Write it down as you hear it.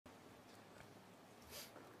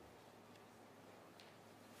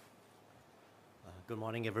Good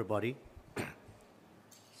morning, everybody.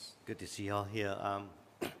 It's good to see you all here.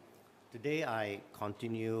 Today, I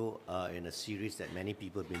continue in a series that many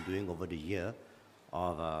people have been doing over the year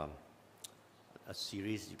of a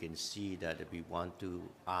series you can see that we want to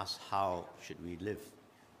ask how should we live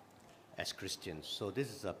as Christians. So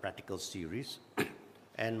this is a practical series.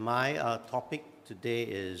 And my topic today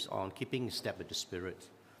is on keeping in step with the Spirit.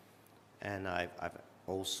 And I've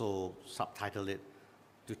also subtitled it,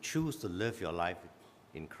 To Choose to Live Your Life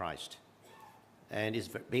in Christ. And it's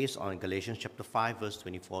based on Galatians chapter 5, verse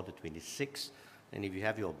 24 to 26. And if you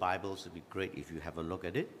have your Bibles, it would be great if you have a look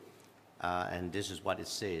at it. And this is what it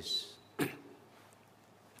says.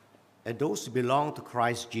 And those who belong to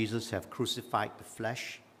Christ Jesus have crucified the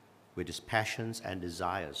flesh with its passions and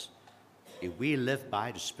desires. If we live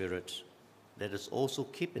by the Spirit, let us also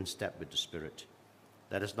keep in step with the Spirit.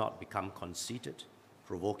 Let us not become conceited,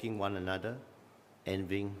 provoking one another,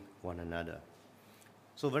 envying one another.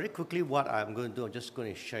 So very quickly, what I'm going to do, I'm just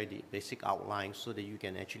going to share the basic outline so that you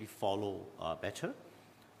can actually follow better.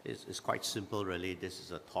 It's quite simple, really. This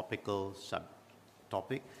is a topical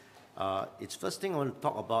subtopic. Its first thing I want to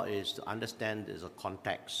talk about is to understand there's a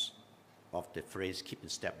context of the phrase, keep in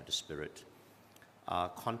step with the Spirit.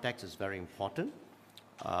 Context is very important.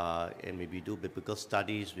 And when we do biblical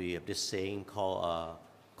studies, we have this saying called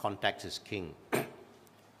context is king.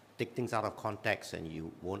 Take things out of context and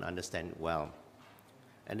you won't understand it well.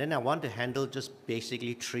 And then I want to handle just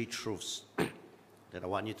basically three truths that I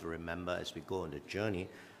want you to remember as we go on the journey.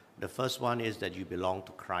 The first one is that you belong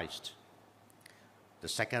to Christ. The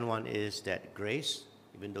second one is that grace,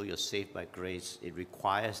 even though you're saved by grace, it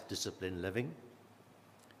requires disciplined living.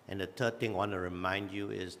 And the third thing I want to remind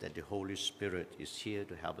you is that the Holy Spirit is here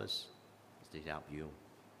to help us, to help you.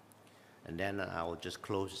 And then I will just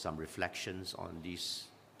close with some reflections on these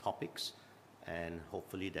topics, and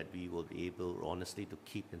hopefully that we will be able, honestly, to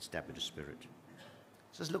keep in step with the Spirit.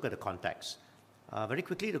 So let's look at the context. Very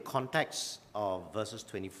quickly, the context of verses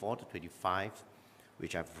 24 to 25,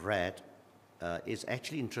 which I've read, is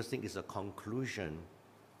actually interesting. It's a conclusion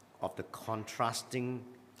of the contrasting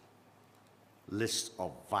list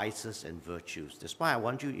of vices and virtues. That's why I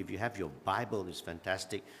want you, if you have your Bible, it's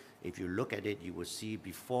fantastic. If you look at it, you will see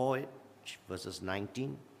before it, verses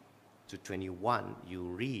 19 to 21, you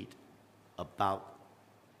read about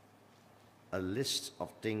a list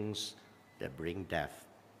of things that bring death.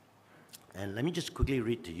 And let me just quickly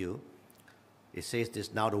read to you. It says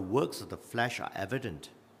this, now the works of the flesh are evident: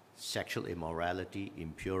 sexual immorality,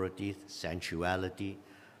 impurity, sensuality,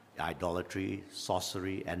 idolatry,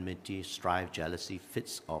 sorcery, enmity, strife, jealousy,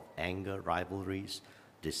 fits of anger, rivalries,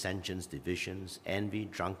 dissensions, divisions, envy,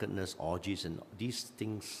 drunkenness, orgies, and these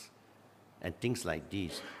things, and things like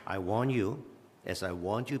these. I warn you, as I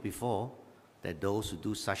warned you before, that those who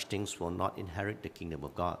do such things will not inherit the kingdom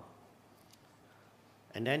of God.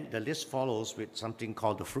 And then the list follows with something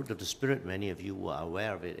called the fruit of the Spirit. Many of you are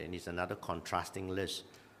aware of it, and it's another contrasting list.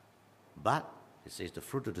 But it says the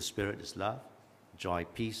fruit of the Spirit is love, joy,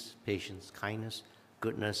 peace, patience, kindness,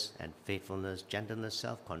 goodness, and faithfulness, gentleness,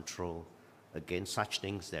 self-control. Against such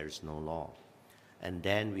things there is no law. And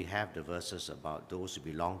then we have the verses about those who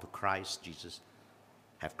belong to Christ Jesus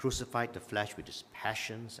have crucified the flesh with its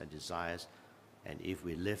passions and desires, and if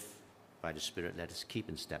we live by the Spirit, let us keep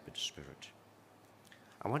in step with the Spirit.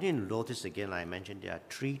 I want you to notice again, like I mentioned, there are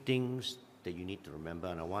three things that you need to remember,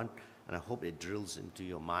 and I hope it drills into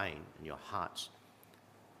your mind and your hearts.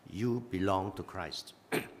 You belong to Christ.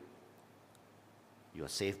 You are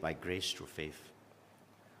saved by grace through faith.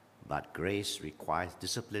 But grace requires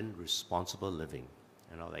disciplined, responsible living.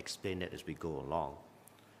 And I'll explain that as we go along.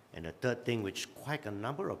 And the third thing, which quite a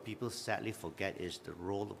number of people sadly forget, is the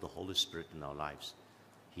role of the Holy Spirit in our lives.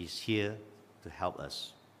 He's here to help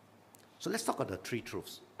us. So let's talk about the three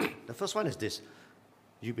truths. The first one is this: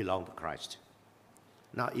 you belong to Christ.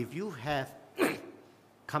 Now, if you have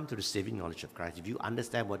come to the saving knowledge of Christ, if you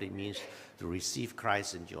understand what it means to receive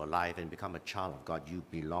Christ into your life and become a child of God, you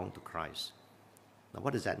belong to Christ. Now,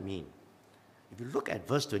 what does that mean? If you look at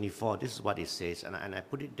verse 24, this is what it says, and I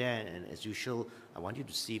put it there, and as usual, I want you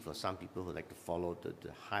to see, for some people who like to follow the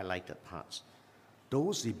highlighted parts.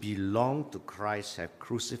 Those who belong to Christ have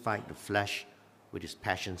crucified the flesh with its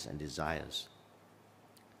passions and desires.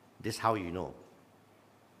 This is how you know.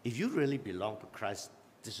 If you really belong to Christ,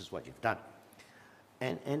 this is what you've done.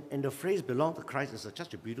 And the phrase belong to Christ is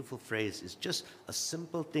such a beautiful phrase. It's just a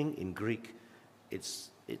simple thing in Greek.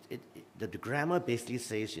 The grammar basically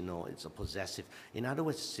says, it's a possessive. In other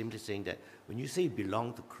words, it's simply saying that when you say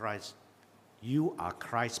belong to Christ, you are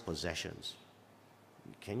Christ's possessions.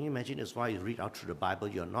 Can you imagine? That's why you read out through the Bible,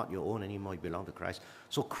 you're not your own anymore, you belong to Christ.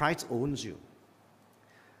 So Christ owns you.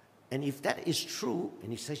 And if that is true,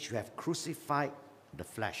 and he says you have crucified the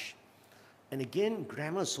flesh. And again,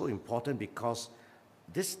 grammar is so important because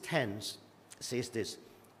this tense says this.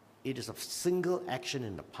 It is a single action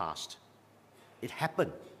in the past. It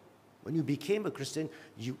happened. When you became a Christian,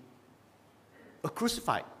 you were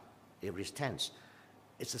crucified. It is tense.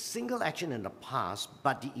 It's a single action in the past,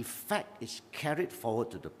 but the effect is carried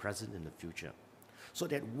forward to the present and the future. So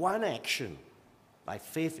that one action, by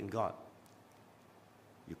faith in God,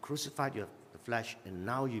 you crucified the flesh, and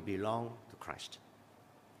now you belong to Christ.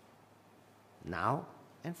 Now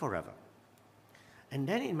and forever. And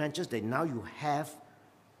then it mentions that now you have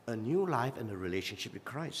a new life and a relationship with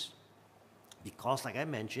Christ. Because, like I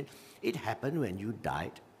mentioned, it happened when you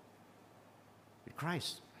died with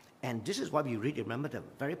Christ. And this is what we read. Remember the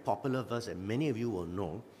very popular verse that many of you will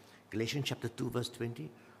know, Galatians chapter 2, verse 20.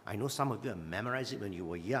 I know some of you have memorized it when you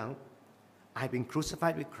were young. I've been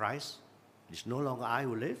crucified with Christ. It is no longer I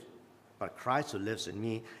who live, but Christ who lives in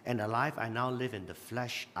me. And the life I now live in the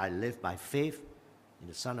flesh, I live by faith in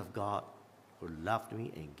the Son of God who loved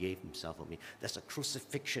me and gave himself for me. There's a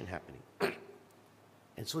crucifixion happening.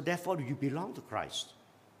 And so therefore you belong to Christ.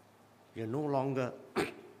 You're no longer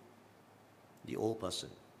the old person.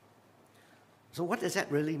 So what does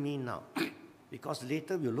that really mean now? Because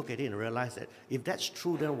later we'll look at it and realize that if that's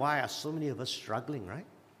true, then why are so many of us struggling, right?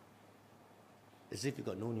 As if you've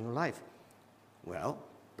got no new life. Well,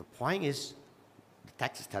 the point is, the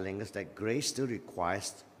text is telling us that grace still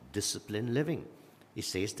requires disciplined living. It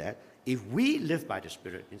says that if we live by the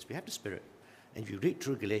Spirit, means we have the Spirit. And if you read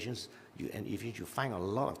through Galatians, and if you find a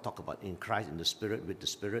lot of talk about in Christ, in the Spirit, with the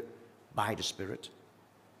Spirit, by the Spirit,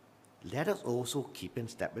 let us also keep in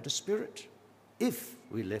step with the Spirit, if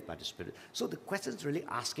we live by the Spirit. So the question is really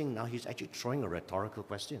asking now, he's actually throwing a rhetorical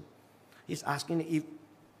question. He's asking if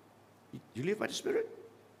you live by the Spirit?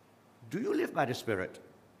 Do you live by the Spirit?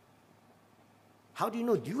 How do you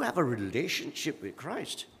know? Do you have a relationship with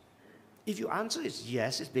Christ? If your answer is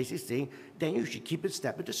yes, it's basically saying, then you should keep in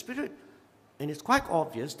step with the Spirit. And it's quite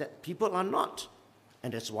obvious that people are not.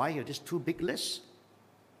 And that's why you have these two big lists.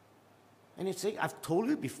 And it's saying, I've told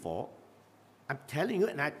you before, I'm telling you,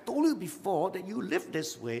 and I told you before that you live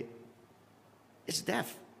this way, it's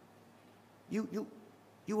death. You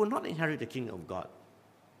will not inherit the kingdom of God.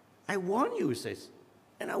 I warn you, he says,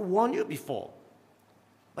 and I warned you before,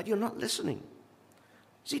 but you're not listening.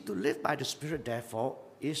 See, to live by the Spirit, therefore,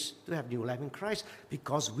 is to have new life in Christ,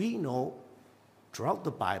 because we know throughout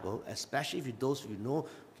the Bible, especially if those of you know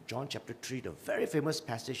John chapter 3, the very famous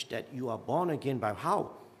passage that you are born again by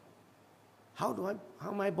how? How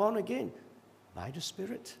am I born again? By the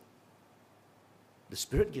Spirit. The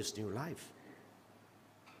Spirit gives new life.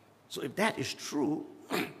 So if that is true,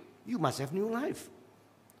 you must have new life.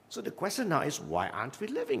 So the question now is, why aren't we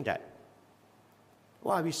living that?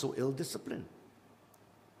 Why are we so ill-disciplined?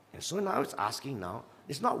 And so now it's asking now,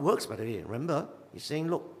 it's not works, by the way. Remember, he's saying,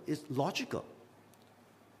 look, it's logical.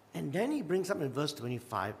 And then he brings up in verse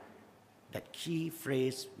 25 that key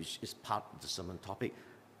phrase, which is part of the sermon topic,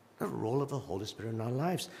 the role of the Holy Spirit in our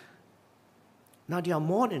lives. Now, there are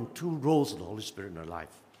more than two roles of the Holy Spirit in our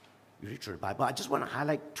life. You read through the Bible. I just want to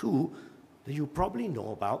highlight two that you probably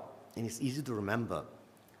know about, and it's easy to remember.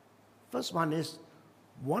 First one is,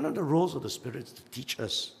 one of the roles of the Spirit is to teach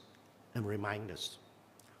us and remind us.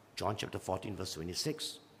 John chapter 14, verse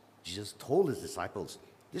 26, Jesus told his disciples,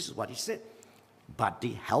 this is what he said, but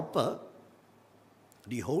the Helper,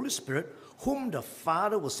 the Holy Spirit, whom the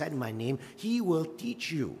Father will send in my name, he will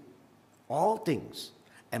teach you all things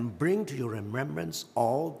and bring to your remembrance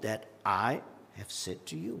all that I have said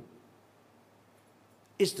to you.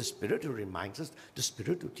 It's the Spirit who reminds us, the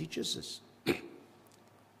Spirit who teaches us.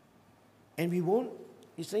 And we won't,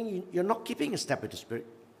 he's saying you're not keeping a step with the Spirit.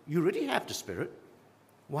 You already have the Spirit.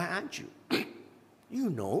 Why aren't you? You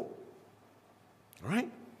know, right?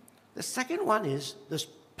 The second one is the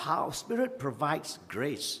Spirit provides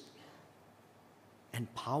grace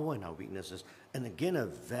and power in our weaknesses. And again, a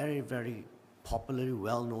very, very popularly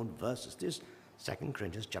well-known verse is this, 2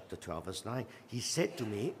 Corinthians chapter 12, verse 9. He said to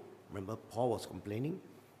me, remember Paul was complaining?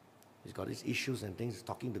 He's got these issues and things,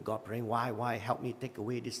 talking to God, praying, why, help me take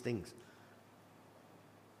away these things.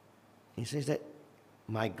 He says that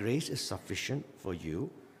my grace is sufficient for you,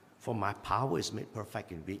 for my power is made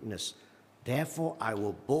perfect in weakness. Therefore I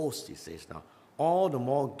will boast, he says now, all the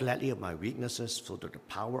more gladly of my weaknesses, so that the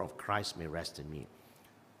power of Christ may rest in me.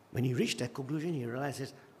 When he reached that conclusion, he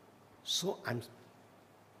realizes, so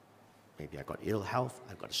maybe I got ill health,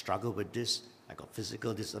 I got to struggle with this, I got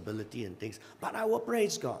physical disability and things, but I will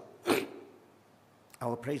praise God. I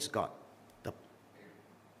will praise God.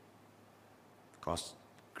 Because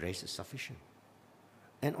grace is sufficient.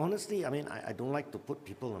 And honestly, I mean, I don't like to put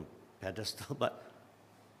people on pedestal, but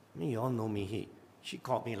I mean, you all know me. She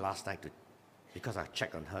called me last night because I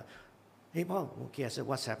checked on her. Hey, Paul, okay. I said,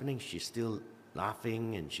 what's happening? She's still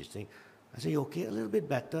laughing and she's saying, I said, you okay? A little bit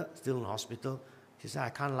better, still in hospital. She said, I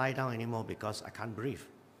can't lie down anymore because I can't breathe.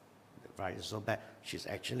 Right, it's so bad. She's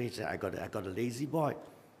actually said, I got a lazy boy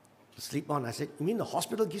to sleep on. I said, you mean the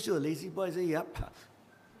hospital gives you a lazy boy? I said, yep.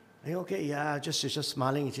 Are you okay? Yeah, she's just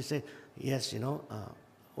smiling. And she said, yes,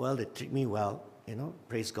 well, they treat me well,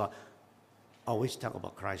 praise God. Always talk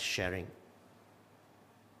about Christ, sharing.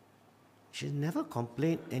 She never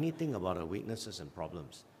complained anything about her weaknesses and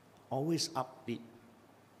problems. Always upbeat.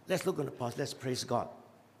 Let's look on the past. Let's praise God.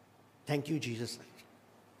 Thank you, Jesus.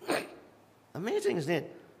 Amazing, isn't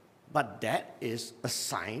it? But that is a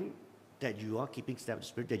sign that you are keeping step with the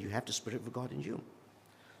Spirit, that you have the Spirit of God in you.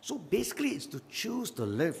 So basically, it's to choose to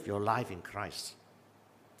live your life in Christ.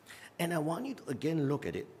 And I want you to again look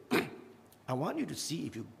at it. I want you to see,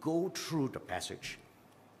 if you go through the passage,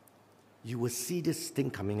 you will see this thing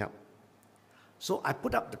coming up. So I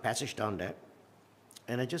put up the passage down there,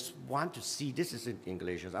 and I just want to see, this is in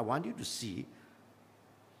Galatians, I want you to see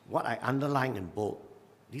what I underline in bold.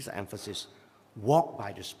 These are emphasis. Walk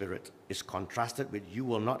by the Spirit is contrasted with you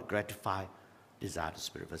will not gratify desire of the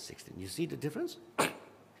Spirit, verse 16. You see the difference?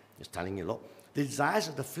 It's telling you, look, the desires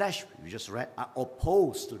of the flesh, we just read, are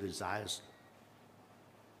opposed to the desires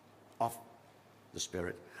of the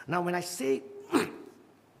Spirit. Now, when I say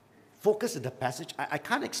focus in the passage, I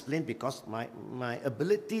can't explain because my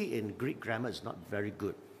ability in Greek grammar is not very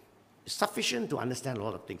good. It's sufficient to understand a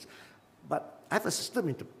lot of things. But I have a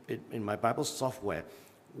system in my Bible software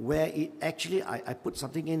where it actually, I put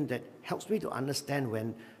something in that helps me to understand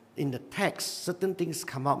when in the text certain things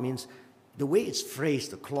come out, means the way it's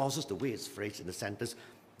phrased, the clauses, the way it's phrased in the sentence,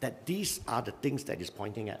 that these are the things that it's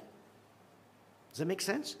pointing at. Does that make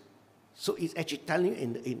sense? So it's actually telling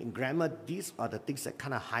you in grammar, these are the things that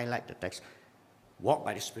kind of highlight the text. Walk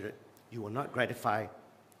by the Spirit. You will not gratify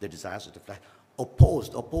the desires of the flesh.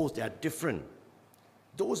 Opposed, they are different.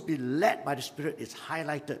 Those be led by the Spirit is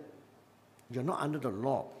highlighted. You're not under the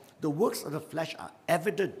law. The works of the flesh are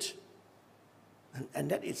evident.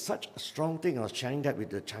 And that is such a strong thing. I was sharing that with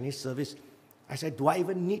the Chinese service. I said, do I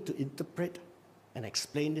even need to interpret and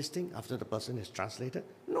explain this thing after the person is translated?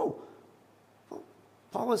 No.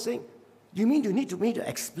 Paul was saying, you mean you need me to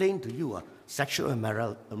explain to you sexual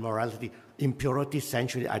immorality, impurity,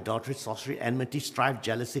 sensuality, idolatry, sorcery, enmity, strife,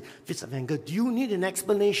 jealousy, fits of anger? Do you need an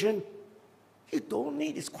explanation? You don't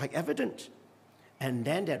need. It's quite evident. And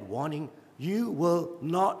then that warning, you will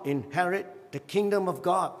not inherit the kingdom of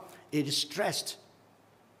God. It is stressed.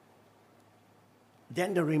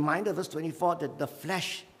 Then the reminder, verse 24, that the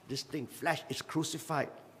flesh, this thing, flesh is crucified.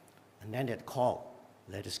 And then that call,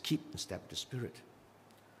 let us keep in step with the Spirit.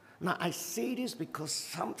 Now, I say this because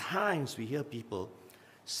sometimes we hear people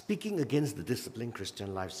speaking against the disciplined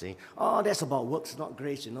Christian life, saying, oh, that's about works, not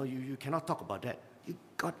grace. You cannot talk about that.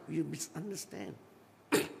 You misunderstand.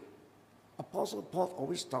 Apostle Paul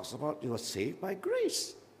always talks about you are saved by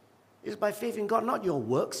grace. It's by faith in God, not your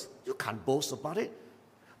works. You can't boast about it.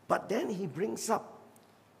 But then he brings up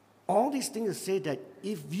all these things to say that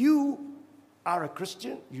if you are a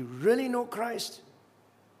Christian, you really know Christ,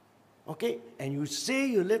 okay, and you say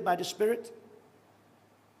you live by the Spirit,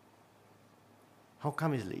 how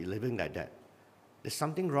come you're living like that? There's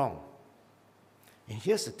something wrong. And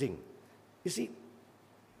here's the thing. You see,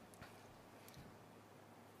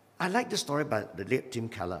 I like the story by the late Tim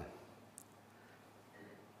Keller.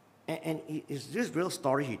 And it's this real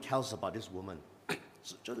story he tells about this woman.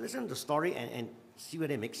 So just listen to the story and see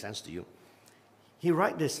whether it makes sense to you. He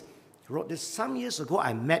wrote this, some years ago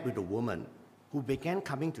I met with a woman who began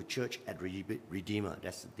coming to church at Redeemer.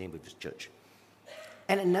 That's the name of this church.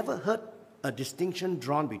 And I never heard a distinction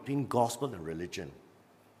drawn between gospel and religion.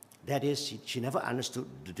 That is, she never understood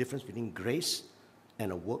the difference between grace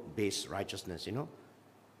and a work-based righteousness,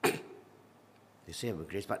 They say about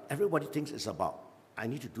grace, but everybody thinks it's about, I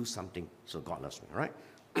need to do something so God loves me, right?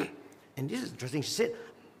 And this is interesting. She said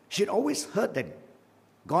she'd always heard that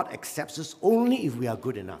God accepts us only if we are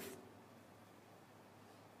good enough.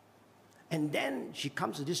 And then she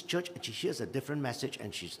comes to this church and she hears a different message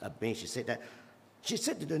and she's amazed. She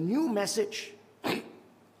said that the new message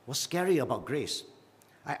was scary about grace.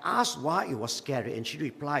 I asked why it was scary, and she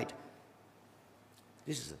replied,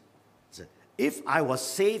 if I was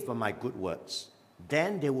saved by my good works,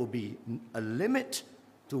 then there will be a limit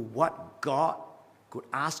to what God could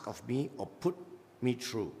ask of me or put me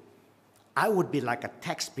through. I would be like a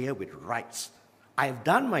taxpayer with rights. I have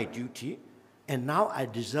done my duty, and now I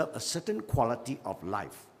deserve a certain quality of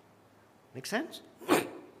life. Make sense?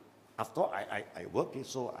 After all, I work it,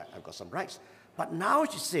 so I've got some rights. But now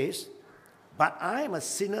she says, but I am a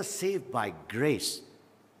sinner saved by grace.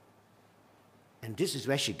 And this is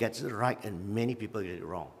where she gets it right and many people get it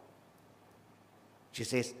wrong. She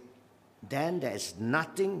says, then there is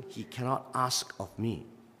nothing he cannot ask of me.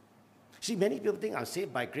 See, many people think I'm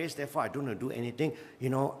saved by grace, therefore I don't have to do anything.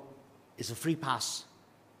 It's a free pass.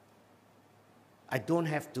 I don't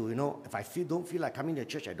have to, if I don't feel like coming to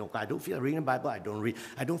church, I don't go. I don't feel like reading the Bible, I don't read.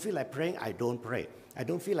 I don't feel like praying, I don't pray. I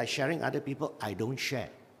don't feel like sharing other people, I don't share.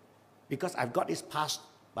 Because I've got this pass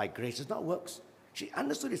by grace. It's not works. She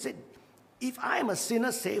understood. It said, if I am a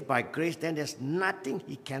sinner saved by grace, then there's nothing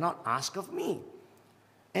he cannot ask of me.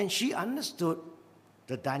 And she understood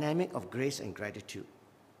the dynamic of grace and gratitude.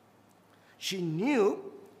 She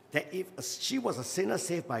knew that if she was a sinner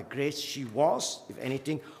saved by grace, she was, if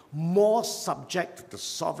anything, more subject to the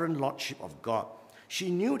sovereign lordship of God. She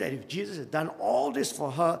knew that if Jesus had done all this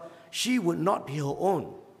for her, she would not be her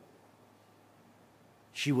own.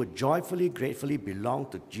 She would joyfully, gratefully belong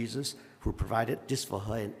to Jesus, who provided this for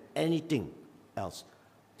her and anything else.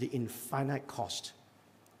 The infinite cost.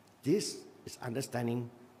 This is understanding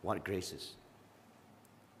what grace is.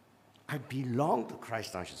 I belong to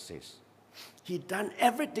Christ now, she says. He done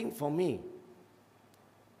everything for me.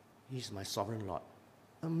 He's my sovereign Lord.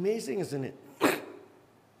 Amazing, isn't it?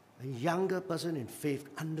 A younger person in faith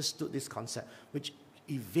understood this concept, which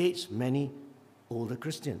evades many older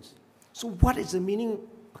Christians. So what is the meaning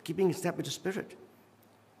of keeping in step with the Spirit?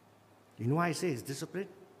 You know why I say it's discipline?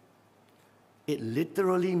 It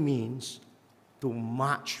literally means to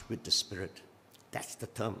march with the Spirit. That's the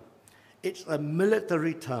term. It's a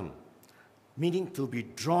military term, meaning to be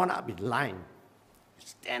drawn up in line. You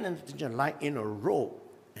stand in the line in a row,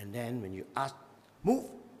 and then when you ask, move,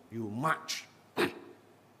 you march.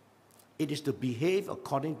 It is to behave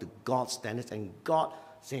according to God's standards, and God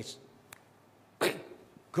says,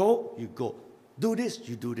 go, you go. Do this,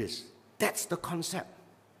 you do this. That's the concept.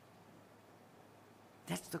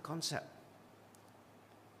 That's the concept.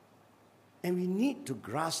 And we need to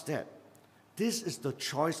grasp that. This is the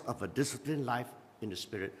choice of a disciplined life in the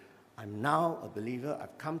Spirit. I'm now a believer.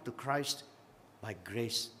 I've come to Christ by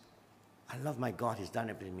grace. I love my God. He's done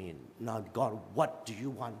everything for me. Now, God, what do you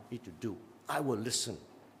want me to do? I will listen.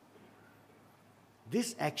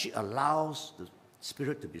 This actually allows the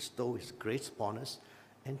Spirit to bestow His grace upon us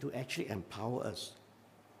and to actually empower us.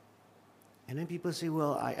 And then people say,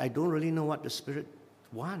 well, I don't really know what the Spirit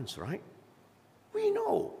wants, right? We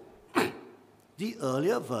know. The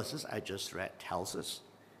earlier verses I just read tells us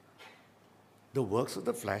the works of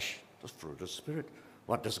the flesh, the fruit of the Spirit.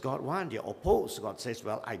 What does God want? They're opposed. God says,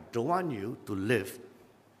 well, I don't want you to live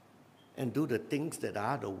and do the things that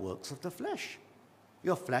are the works of the flesh.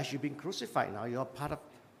 Your flesh, you've been crucified now. You're part of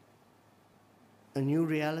a new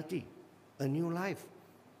reality, a new life.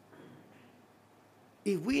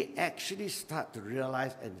 If we actually start to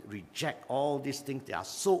realize and reject all these things that are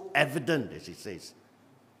so evident, as he says,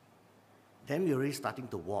 then we're already starting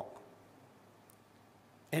to walk.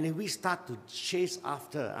 And if we start to chase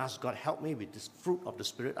after, ask God, help me with this fruit of the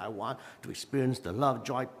Spirit, I want to experience the love,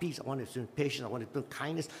 joy, peace, I want to experience patience, I want to experience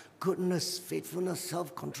kindness, goodness, faithfulness,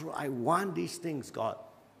 self-control. I want these things, God.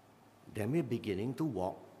 Then we're beginning to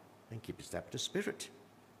walk and keep a step with the Spirit.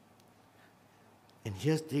 And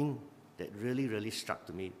here's the thing that really, really struck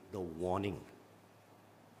to me, the warning.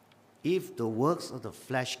 If the works of the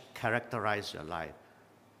flesh characterize your life,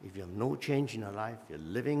 if you have no change in your life, you're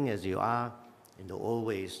living as you are in the old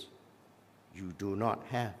ways, you do not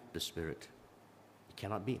have the Spirit. It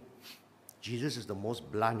cannot be. Jesus is the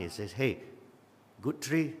most blunt. He says, hey, good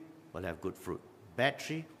tree will have good fruit. Bad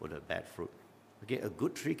tree will have bad fruit. Okay, a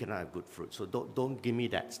good tree cannot have good fruit. So don't give me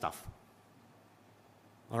that stuff.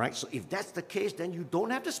 All right, so if that's the case, then you don't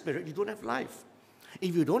have the Spirit, you don't have life.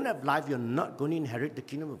 If you don't have life, you're not going to inherit the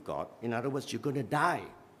kingdom of God. In other words, you're going to die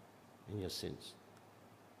in your sins.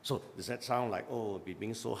 So does that sound like, oh,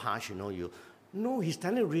 being so harsh, No, he's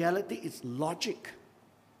telling reality, it's logic.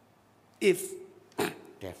 If,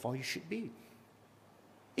 therefore you should be.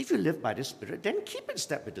 If you live by the Spirit, then keep in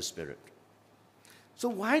step with the Spirit. So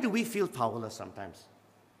why do we feel powerless sometimes?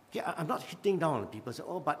 Yeah, I'm not hitting down on people. Say,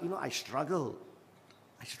 oh, but I struggle.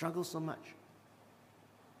 I struggle so much.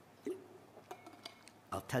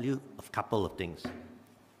 I'll tell you a couple of things.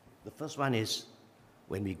 The first one is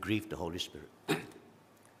when we grieve the Holy Spirit.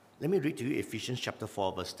 Let me read to you Ephesians chapter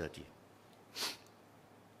 4, verse 30.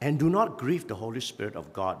 And do not grieve the Holy Spirit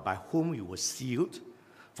of God, by whom you were sealed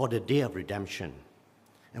for the day of redemption.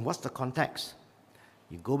 And what's the context?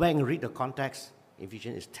 You go back and read the context.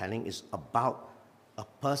 Ephesians is telling is about a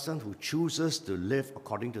person who chooses to live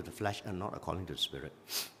according to the flesh and not according to the Spirit.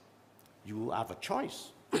 You have a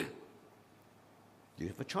choice. You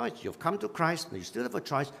have a choice. You've come to Christ, but you still have a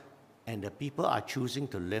choice, and the people are choosing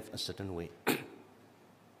to live a certain way.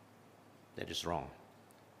 That is wrong.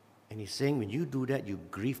 And he's saying when you do that, you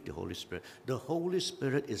grieve the Holy Spirit. The Holy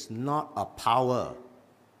Spirit is not a power.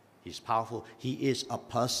 He's powerful. He is a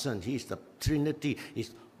person. He is the Trinity.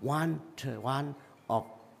 He's one of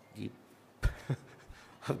the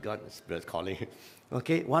of God, the Spirit calling him.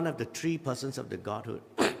 Okay, one of the three persons of the Godhood.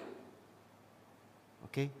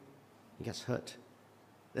 Okay, he gets hurt.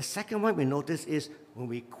 The second one we notice is when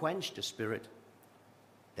we quench the Spirit.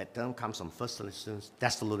 That term comes from 1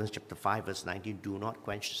 Thessalonians chapter 5, verse 19, do not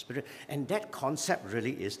quench the Spirit. And that concept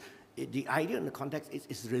really is, the idea in the context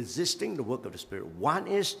is resisting the work of the Spirit. One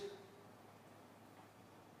is,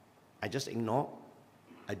 I just ignore,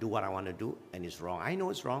 I do what I want to do, and it's wrong. I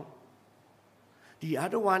know it's wrong. The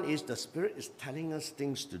other one is the Spirit is telling us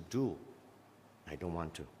things to do. I don't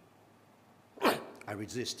want to. I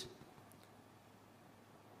resist.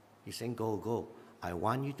 He's saying, go. I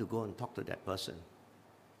want you to go and talk to that person.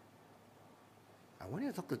 I want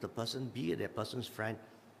you to talk to the person, be that person's friend.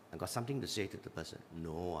 I got something to say to the person.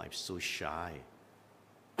 No, I'm so shy.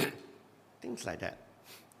 Things like that.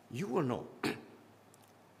 You will know.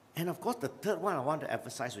 And of course, the third one I want to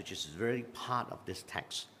emphasize, which is very part of this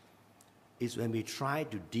text, is when we try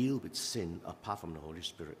to deal with sin apart from the Holy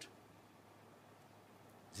Spirit.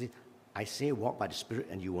 See, I say walk by the Spirit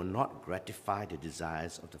and you will not gratify the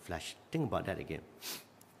desires of the flesh. Think about that again.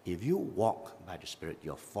 If you walk by the Spirit,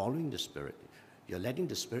 you're following the Spirit. You're letting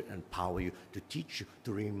the Spirit empower you, to teach you,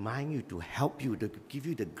 to remind you, to help you, to give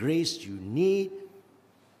you the grace you need.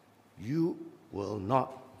 You will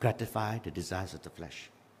not gratify the desires of the flesh.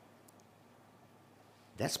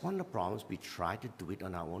 That's one of the problems. We try to do it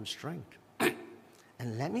on our own strength.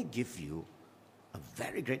 And let me give you a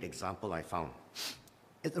very great example I found.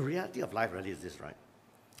 The reality of life really is this, right?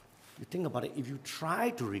 You think about it, if you try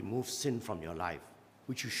to remove sin from your life,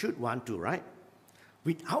 which you should want to, right?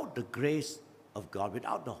 Without the grace of God,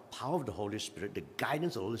 without the power of the Holy Spirit, the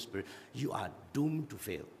guidance of the Holy Spirit, you are doomed to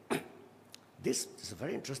fail. This is a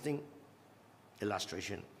very interesting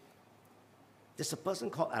illustration. There's a person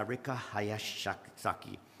called Arika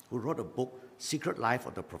Hayashizaki who wrote a book, Secret Life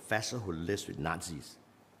of the Professor Who Lives with Nazis.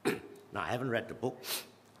 Now, I haven't read the book,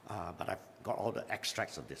 but I've got all the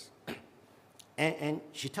extracts of this. And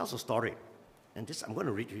she tells a story. And this, I'm going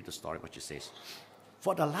to read you the story, what she says.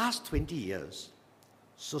 For the last 20 years,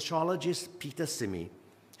 sociologist Peter Simi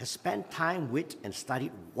has spent time with and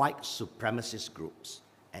studied white supremacist groups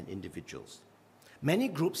and individuals. Many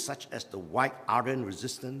groups such as the White Aryan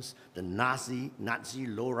Resistance, the Nazi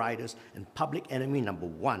lowriders, and Public Enemy No.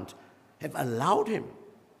 1 have allowed him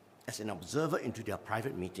as an observer into their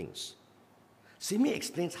private meetings. Simi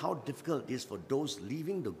explains how difficult it is for those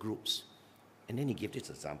leaving the groups. And then he gives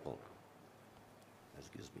this example.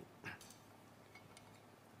 Excuse me.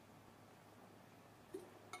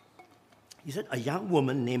 He said, a young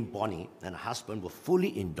woman named Bonnie and her husband were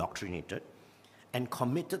fully indoctrinated and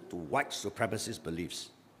committed to white supremacist beliefs.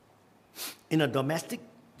 In a domestic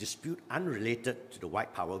dispute unrelated to the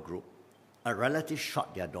white power group, a relative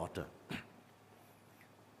shot their daughter.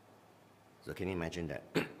 So can you imagine that?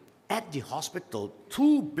 At the hospital,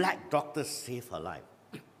 2 black doctors saved her life.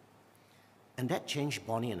 And that changed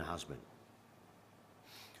Bonnie and her husband,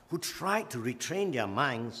 who tried to retrain their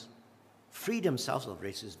minds, free themselves of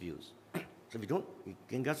racist views. So if you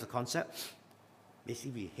can get the concept,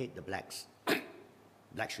 basically we hate the blacks.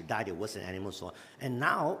 Blacks should die, they're worse than animals, so on. And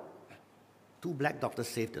now, 2 black doctors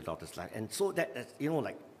saved the daughter's life. And so that's,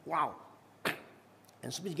 like, wow.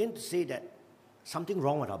 And so we begin to say that something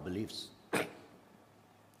wrong with our beliefs.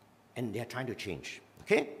 And they're trying to change,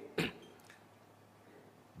 okay?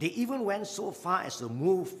 They even went so far as to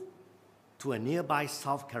move to a nearby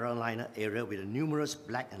South Carolina area with numerous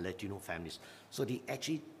black and Latino families. So they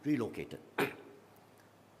actually relocated.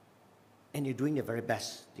 And they're doing their very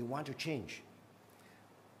best. They want to change.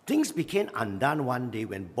 Things became undone one day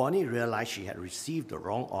when Bonnie realized she had received the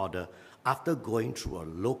wrong order after going through a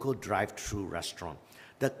local drive-thru restaurant.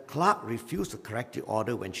 The clerk refused to correct the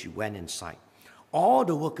order when she went inside. All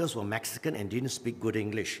the workers were Mexican and didn't speak good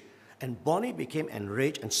English. And Bonnie became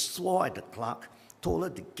enraged and swore at the clerk, told her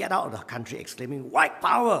to get out of the country, exclaiming, "White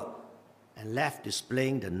power!" and left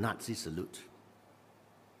displaying the Nazi salute.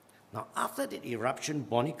 Now, after the eruption,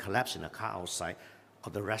 Bonnie collapsed in a car outside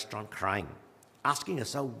of the restaurant crying, asking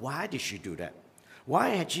herself, why did she do that? Why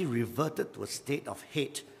had she reverted to a state of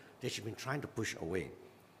hate that she'd been trying to push away?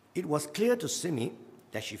 It was clear to Simi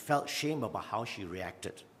that she felt shame about how she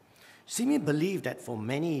reacted. Simi believed that for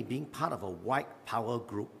many, being part of a white power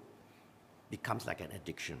group becomes like an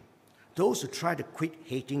addiction. Those who try to quit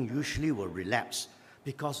hating usually will relapse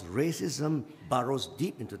because racism burrows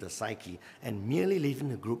deep into the psyche and merely leaving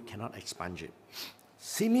the group cannot expunge it.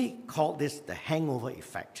 Simi called this the hangover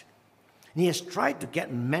effect. And he has tried to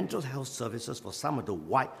get mental health services for some of the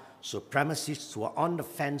white supremacists who are on the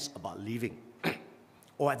fence about leaving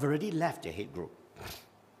or have already left their hate group.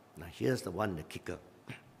 Now here's the one, the kicker.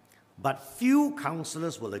 But few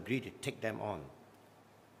counselors will agree to take them on.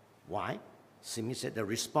 Why? Simi said the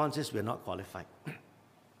response is we're not qualified.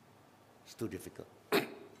 It's too difficult.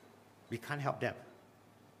 We can't help them.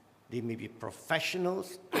 They may be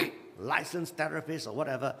professionals, licensed therapists or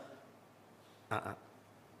whatever.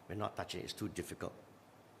 We're not touching it. It's too difficult.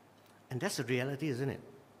 And that's the reality, isn't it?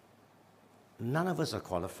 None of us are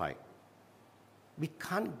qualified. We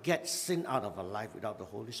can't get sin out of our life without the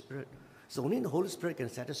Holy Spirit. So only the Holy Spirit can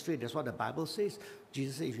set us free. That's what the Bible says.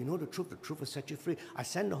 Jesus said, if you know the truth will set you free. I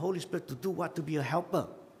send the Holy Spirit to do what? To be a helper.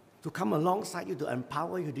 To come alongside you, to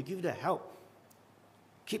empower you, to give you the help.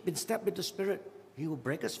 Keep in step with the Spirit. He will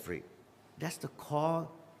break us free. That's the core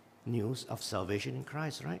news of salvation in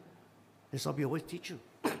Christ, right? That's what we always teach you.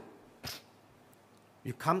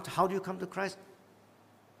 How do you come to Christ?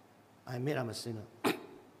 I admit I'm a sinner.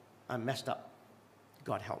 I'm messed up.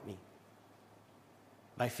 God help me.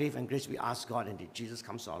 By faith and grace, we ask God, and Jesus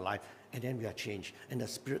comes to our life, and then we are changed. And the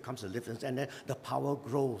Spirit comes to live us, and then the power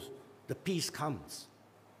grows. The peace comes.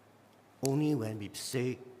 Only when we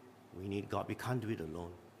say we need God. We can't do it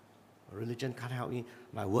alone. Religion can't help me.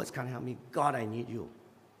 My words can't help me. God, I need you.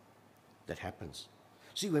 That happens.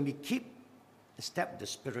 See, when we keep a step with the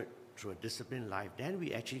Spirit through a disciplined life, then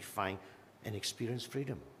we actually find and experience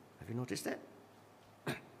freedom. Have you noticed that?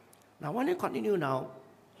 Now, I want to continue now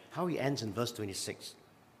how he ends in verse 26.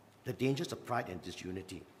 The dangers of pride and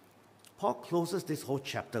disunity. Paul closes this whole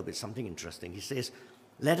chapter with something interesting. He says,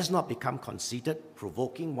 let us not become conceited,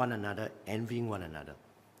 provoking one another, envying one another.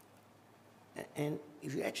 And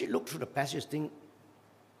if you actually look through the passage, think,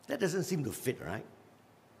 that doesn't seem to fit, right?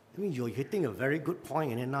 I mean, you're hitting a very good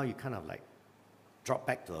point, and then now you kind of like drop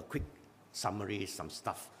back to a quick summary, some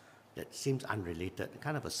stuff that seems unrelated,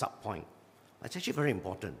 kind of a sub-point. It's actually very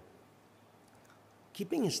important.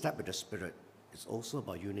 Keeping in step with the Spirit is also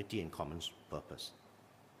about unity and common purpose.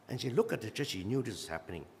 And as you look at the church, you knew this was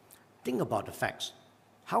happening. Think about the facts.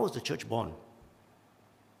 How was the church born?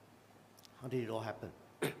 How did it all happen?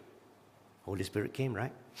 Holy Spirit came,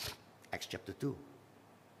 right? Acts chapter 2.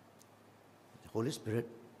 The Holy Spirit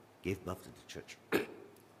gave birth to the church.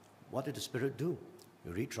 What did the Spirit do?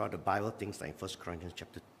 You read throughout the Bible, things like 1 Corinthians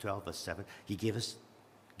chapter 12, verse 7. He gave us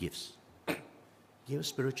gifts. He gave us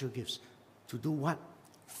spiritual gifts. To do what?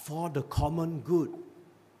 For the common good.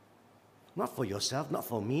 Not for yourself, not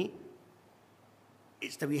for me.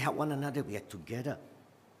 It's that we help one another, we are together.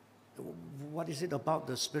 What is it about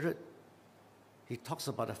the Spirit? He talks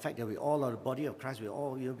about the fact that we all are the body of Christ. We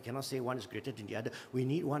all, we cannot say one is greater than the other. We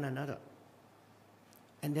need one another.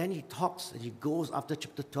 And then he talks, and he goes after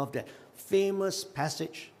chapter 12, that famous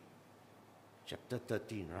passage, chapter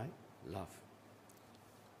 13, right? Love.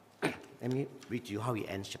 Let me read to you how he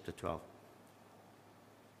ends chapter 12.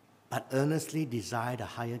 But earnestly desire the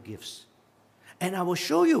higher gifts, and I will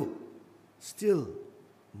show you still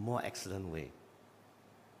more excellent way.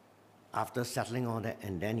 After settling all that,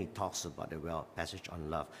 and then he talks about the passage on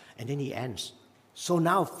love. And then he ends. So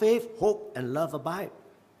now faith, hope, and love abide.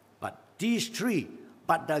 But these three,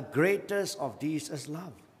 but the greatest of these is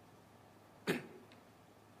love.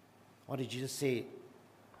 What did Jesus say?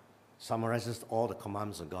 Summarizes all the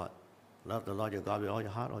commandments of God. Love the Lord your God with all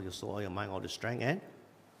your heart, all your soul, all your mind, all your strength, and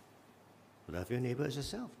love your neighbor as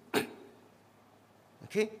yourself.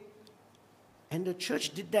 Okay? And the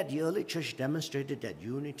church did that. The early church demonstrated that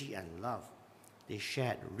unity and love. They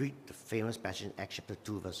shared. Read the famous passage in Acts chapter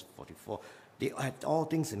 2, verse 44. They had all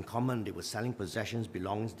things in common. They were selling possessions,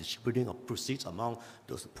 belongings, distributing of proceeds among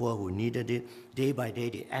those poor who needed it. Day by day,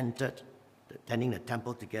 they entered, attending the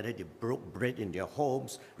temple together. They broke bread in their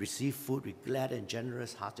homes, received food with glad and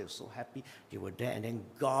generous hearts. They were so happy. They were there, and then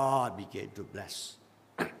God began to bless.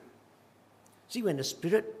 See, when the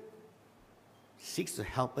Spirit seeks to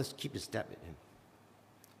help us keep in step with Him,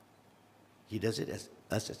 He does it as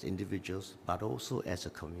us as individuals, but also as a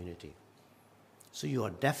community. So you are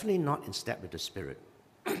definitely not in step with the Spirit.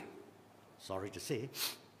 Sorry to say,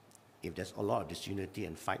 if there's a lot of disunity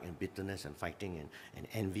and fight and bitterness and fighting and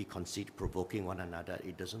envy, conceit, provoking one another,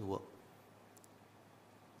 it doesn't work.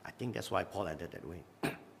 I think that's why Paul added that way.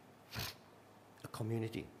 A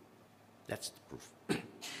community. That's the proof.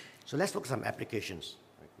 So let's look at some applications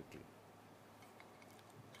very quickly.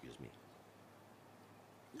 Excuse me.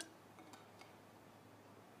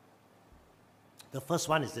 The first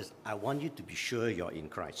one is this: I want you to be sure you're in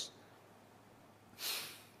Christ.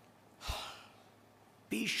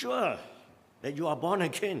 Be sure that you are born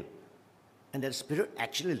again and that the Spirit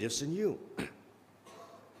actually lives in you.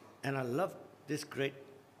 And I love this great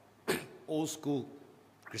old school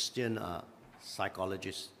Christian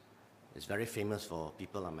psychologist. He's very famous for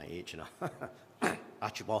people on my age,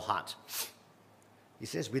 Archibald Hart. He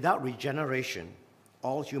says, without regeneration,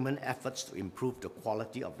 all human efforts to improve the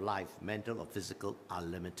quality of life, mental or physical, are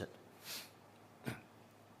limited.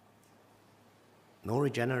 No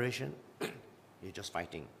regeneration, you're just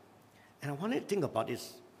fighting. And I want you to think about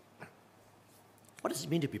this. What does it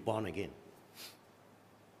mean to be born again?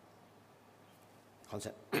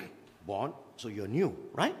 Concept. Born, so you're new,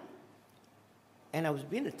 right? And I was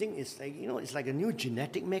beginning to think, it's like, it's like a new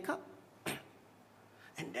genetic makeup.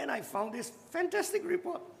 And then I found this fantastic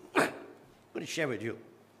report. I'm going to share with you.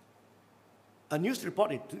 A news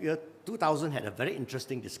report in year 2000 had a very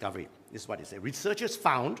interesting discovery. This is what it said. Researchers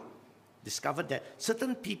discovered that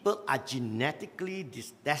certain people are genetically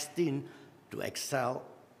destined to excel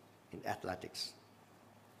in athletics.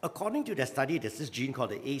 According to their study, there's this gene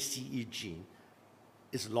called the ACE gene.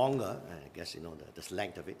 It's longer, I guess the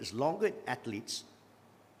length of it, is longer in athletes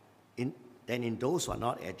than in those who are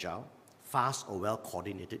not agile, fast, or well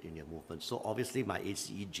coordinated in their movements. So obviously my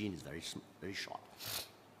ACE gene is very, very short.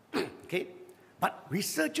 Okay? But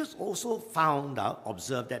researchers also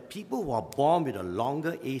observed that people who are born with a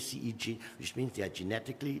longer ACE gene, which means they are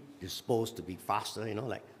genetically disposed to be faster,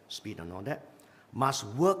 like speed and all that, must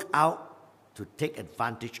work out to take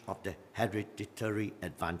advantage of the hereditary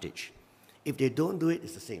advantage. If they don't do it,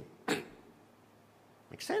 it's the same.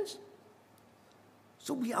 Make sense?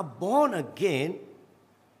 So we are born again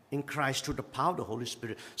in Christ through the power of the Holy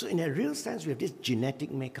Spirit. So in a real sense, we have this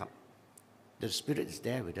genetic makeup. The Spirit is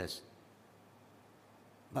there with us.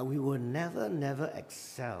 But we will never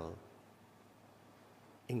excel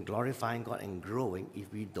in glorifying God and growing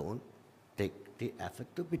if we don't take the effort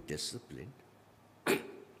to be disciplined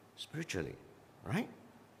spiritually, right?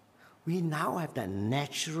 We now have that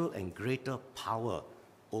natural and greater power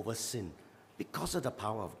over sin because of the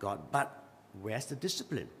power of God. But where's the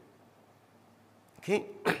discipline? Okay?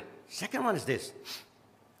 Second one is this.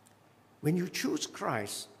 When you choose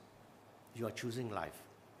Christ, you are choosing life.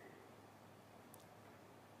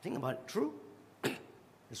 Think about it. True?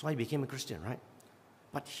 That's why you became a Christian, right?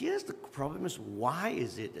 But here's the problem is, why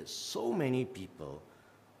is it that so many people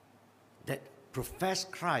that profess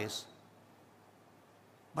Christ,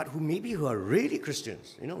 but who are really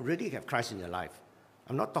Christians, really have Christ in their life.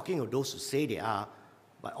 I'm not talking of those who say they are,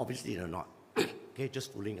 but obviously they're not. Okay,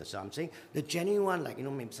 just fooling yourself. I'm saying the genuine,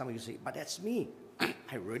 maybe some of you say, but that's me.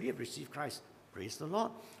 I really have received Christ. Praise the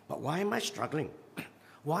Lord. But why am I struggling?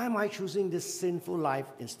 Why am I choosing this sinful life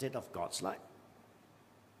instead of God's life?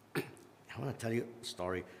 I want to tell you a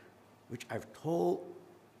story which I've told,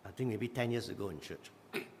 I think maybe 10 years ago in church.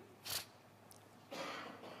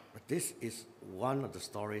 But this is one of the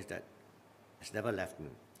stories that has never left me.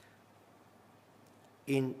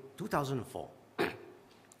 In 2004,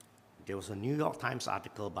 there was a New York Times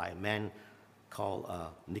article by a man called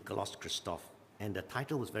Nicholas Kristof, and the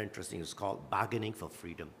title was very interesting. It was called Bargaining for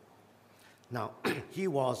Freedom. Now, he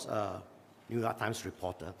was a New York Times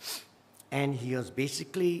reporter, and he was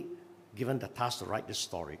basically given the task to write this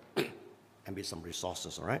story and with some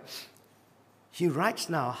resources, all right? He writes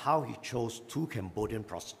now how he chose 2 Cambodian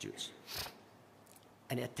prostitutes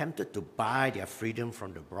and attempted to buy their freedom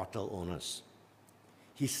from the brothel owners.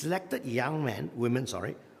 He selected women,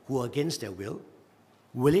 who were against their will,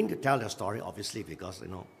 willing to tell their story, obviously, because,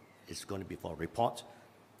 it's going to be for a report,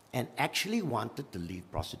 and actually wanted to leave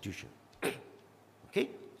prostitution. Okay?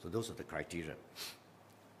 So those are the criteria.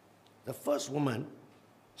 The first woman,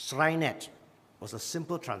 Srinet, was a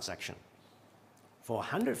simple transaction. For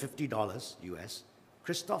 $150 US,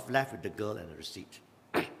 Christoph left with the girl and a receipt.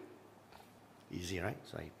 Easy, right?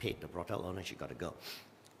 So he paid the brothel owner, she got to go.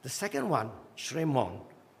 The second one, Shremon,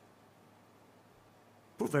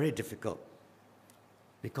 proved very difficult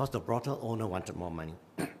because the brothel owner wanted more money.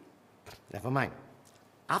 Never mind.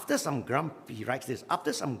 He writes this,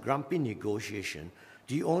 after some grumpy negotiation,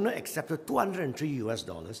 the owner accepted $203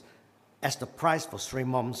 US as the price for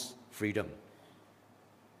Shremom's freedom.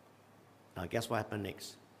 Now, guess what happened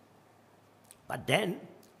next? But then,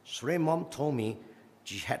 Shremom told me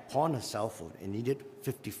she had pawned her cell phone and needed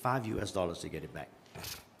 $55 US to get it back.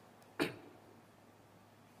 You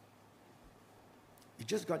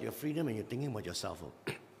just got your freedom and you're thinking about your cell phone.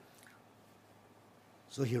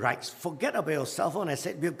 So he writes, forget about your cell phone. I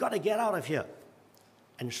said, we've got to get out of here.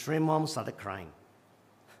 And Shremom started crying.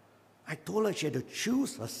 I told her she had to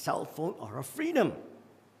choose her cell phone or her freedom.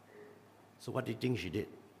 So what do you think she did?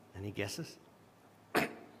 Any guesses?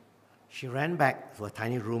 She ran back to a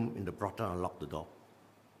tiny room in the brothel and locked the door.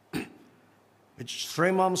 With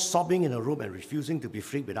stray mom sobbing in her room and refusing to be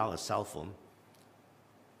freed without a cell phone,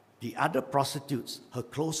 the other prostitutes, her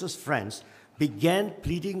closest friends, began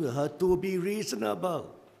pleading with her to be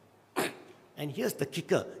reasonable. And here's the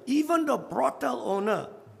kicker. Even the brothel owner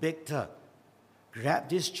begged her, grab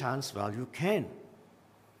this chance while you can.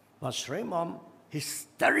 But stray mom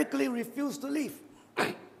hysterically refused to leave.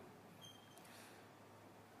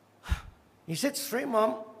 He said stray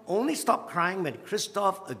mom only stopped crying when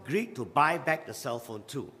Christoph agreed to buy back the cell phone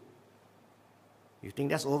too. You think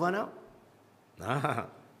that's over now?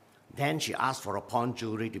 Then she asked for a pawn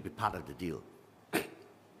jewelry to be part of the deal.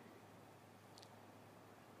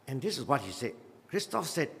 And this is what he said. Christoph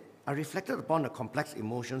said, I reflected upon the complex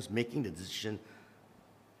emotions making the decision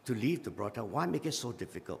to leave the brothel. Why make it so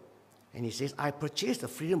difficult? And he says, I purchased the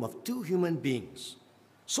freedom of 2 human beings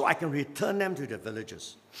so I can return them to their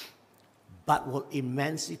villages. But will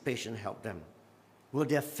emancipation help them? Will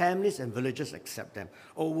their families and villages accept them?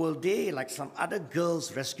 Or will they, like some other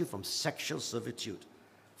girls rescued from sexual servitude,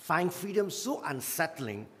 find freedom so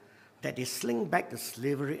unsettling that they sling back to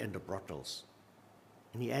slavery and the brothels?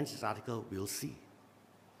 And he ends his article, we'll see.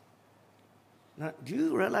 Now, do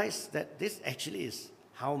you realize that this actually is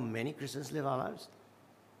how many Christians live our lives?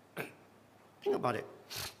 Think about it.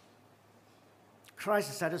 Christ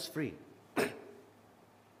has set us free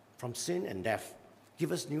from sin and death,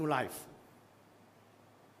 give us new life.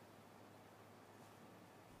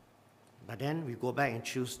 But then we go back and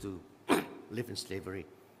choose to live in slavery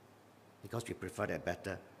because we prefer that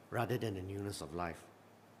better rather than the newness of life.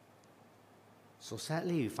 So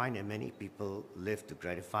sadly, we find that many people live to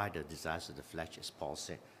gratify the desires of the flesh, as Paul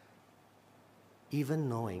said, even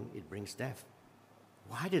knowing it brings death.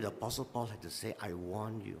 Why did Apostle Paul have to say, I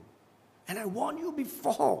warned you? And I warned you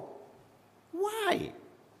before. Why?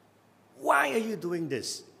 Why are you doing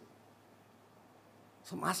this?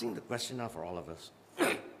 So I'm asking the question now for all of us.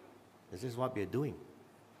 This is what we are doing.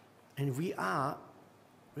 And we are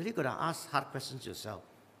really going to ask hard questions yourself.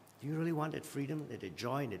 Do you really want that freedom, that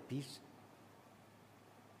joy, and that peace?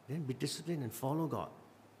 Then be disciplined and follow God.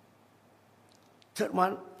 Third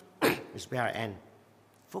one is where I end.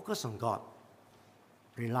 Focus on God.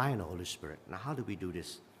 Rely on the Holy Spirit. Now, how do we do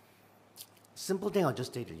this? Simple thing I'll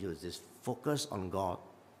just say to you is this. Focus on God,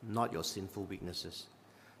 not your sinful weaknesses.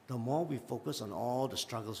 The more we focus on all the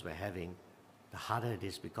struggles we're having, the harder it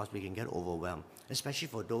is because we can get overwhelmed, especially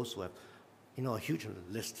for those who have, a huge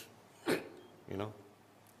list.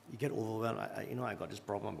 You get overwhelmed. I got this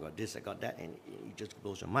problem, I got this, I got that, and it just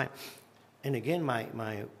blows your mind. And again,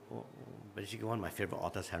 basically one of my favorite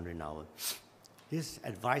authors, Henry Nouwen, this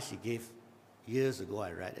advice he gave years ago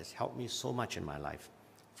I read has helped me so much in my life.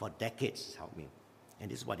 For decades, it's helped me.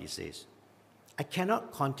 And this is what he says. I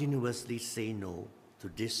cannot continuously say no to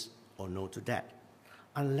this or no to that,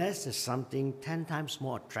 unless there's something 10 times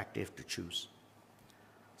more attractive to choose.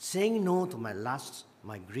 Saying no to my lusts,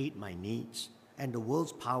 my greed, my needs, and the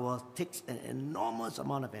world's power takes an enormous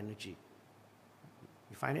amount of energy.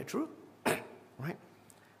 You find it true? Right?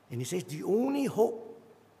 And he says, the only hope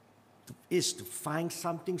is to find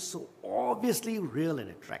something so obviously real and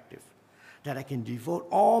attractive that I can devote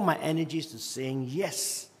all my energies to saying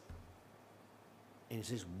yes. And he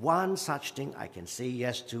says, one such thing I can say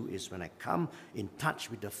yes to is when I come in touch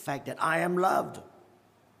with the fact that I am loved.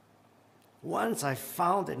 Once I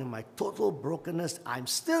found that in my total brokenness, I'm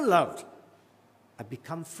still loved, I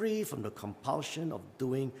become free from the compulsion of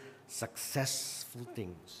doing successful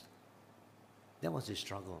things. That was his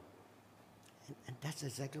struggle. And that's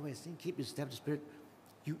exactly what he's saying. Keep your step to the Spirit.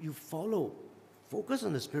 You follow. Focus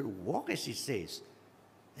on the Spirit. Walk as he says.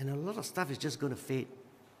 And a lot of stuff is just going to fade.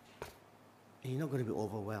 And you're not going to be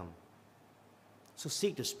overwhelmed. So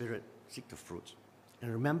seek the Spirit. Seek the fruits.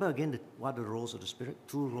 And remember again what are the roles of the Spirit?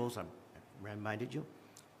 2 roles I reminded you.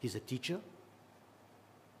 He's a teacher.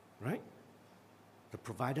 Right? The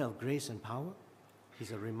provider of grace and power.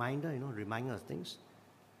 He's a reminder, reminder of things.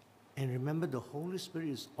 And remember, the Holy Spirit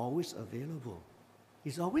is always available.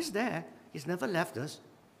 He's always there. He's never left us.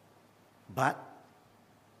 But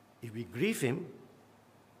if we grieve him,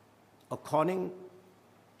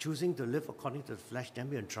 choosing to live according to the flesh, then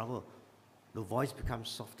we're in trouble. The voice becomes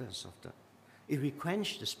softer and softer. If we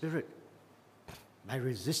quench the Spirit by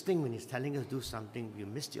resisting when he's telling us to do something, we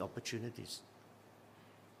miss the opportunities.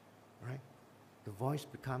 Right? The voice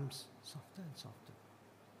becomes softer and softer.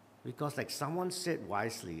 Because like someone said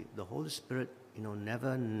wisely, the Holy Spirit,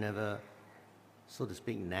 never so to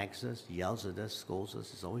speak, nags us, yells at us, scolds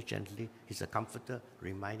us. He's always gently. He's a comforter,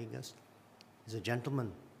 reminding us. He's a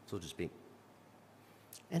gentleman, so to speak.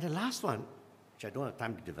 And the last one, which I don't have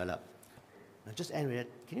time to develop, I'll just end with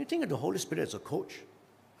it. Can you think of the Holy Spirit as a coach?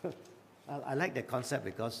 I like that concept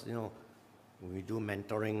because, when we do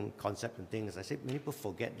mentoring concept and things, I say many people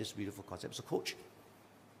forget this beautiful concept. As a coach,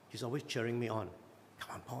 he's always cheering me on.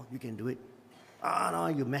 Come on, Paul, you can do it. No,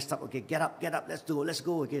 you messed up. Okay, get up, let's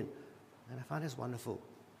go again. And I find this wonderful.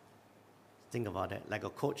 Think about that, like a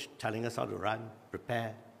coach telling us how to run,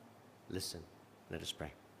 prepare, listen. Let us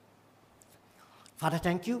pray. Father,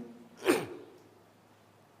 thank you.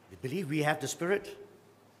 We believe we have the Spirit.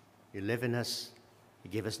 You live in us. You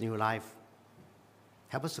give us new life.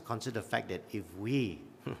 Help us to consider the fact that if we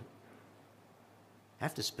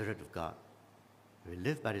have the Spirit of God, we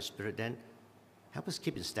live by the Spirit, then help us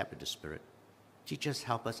keep in step with the Spirit. Teach us,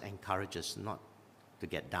 help us, encourage us not to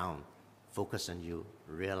get down. Focus on you.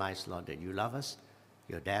 Realize, Lord, that you love us,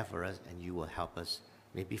 you're there for us, and you will help us.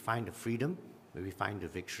 Maybe find the freedom, maybe find the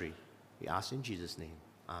victory. We ask in Jesus' name.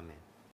 Amen.